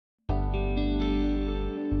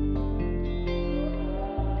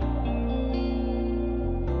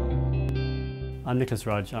I'm Nicholas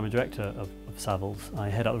Rudge, I'm a director of Savills. I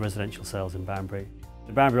head up the residential sales in Banbury.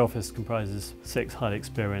 The Banbury office comprises 6 highly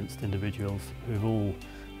experienced individuals who've all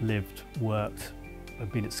lived, worked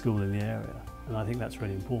and been at school in the area, and I think that's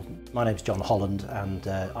really important. My name's John Holland and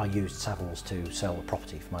I used Savills to sell a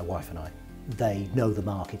property for my wife and I. They know the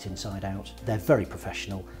market inside out, they're very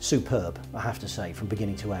professional, superb I have to say from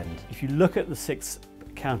beginning to end. If you look at the 6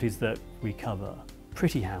 counties that we cover,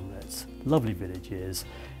 pretty hamlets, lovely villages,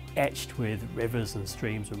 etched with rivers and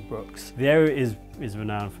streams and brooks. The area is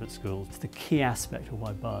renowned for its schools. It's the key aspect of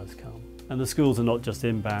why buyers come. And the schools are not just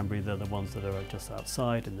in Banbury, they're the ones that are just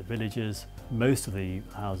outside in the villages. Most of the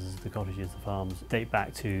houses, the cottages, the farms date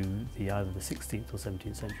back to either the 16th or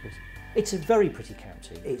 17th centuries. It's a very pretty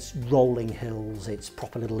county. It's rolling hills, it's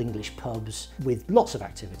proper little English pubs with lots of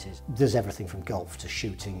activities. There's everything from golf to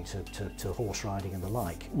shooting to horse riding and the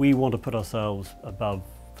like. We want to put ourselves above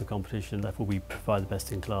the competition, therefore we provide the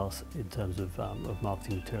best in class in terms of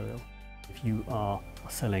marketing material. If you are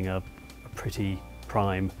selling a pretty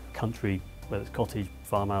prime country, whether it's cottage,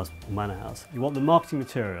 farmhouse or manor house, you want the marketing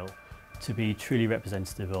material to be truly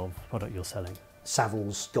representative of the product you're selling.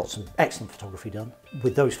 Savills got some excellent photography done.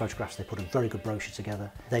 With those photographs they put a very good brochure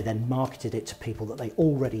together. They then marketed it to people that they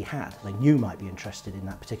already had, they knew might be interested in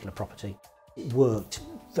that particular property. It worked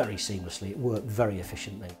very seamlessly, it worked very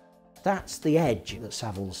efficiently. That's the edge that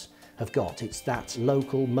Savills have got. It's that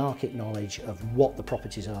local market knowledge of what the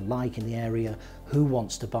properties are like in the area, who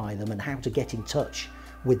wants to buy them and how to get in touch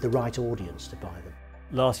with the right audience to buy them.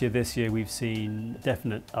 Last year, this year, we've seen a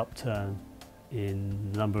definite upturn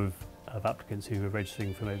in the number of applicants who are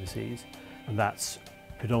registering from overseas, and that's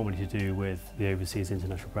predominantly to do with the overseas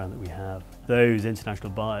international brand that we have. Those international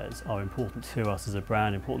buyers are important to us as a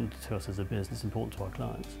brand, important to us as a business, important to our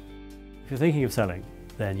clients. If you're thinking of selling,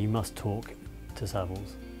 then you must talk to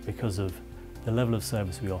Savills because of the level of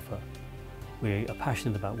service we offer. We are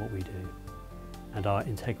passionate about what we do and our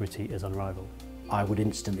integrity is unrivaled. I would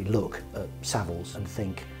instantly look at Savills and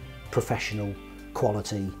think professional,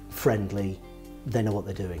 quality, friendly, they know what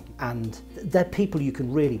they're doing and they're people you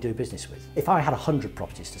can really do business with. If I had 100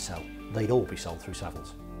 properties to sell, they'd all be sold through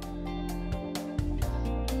Savills.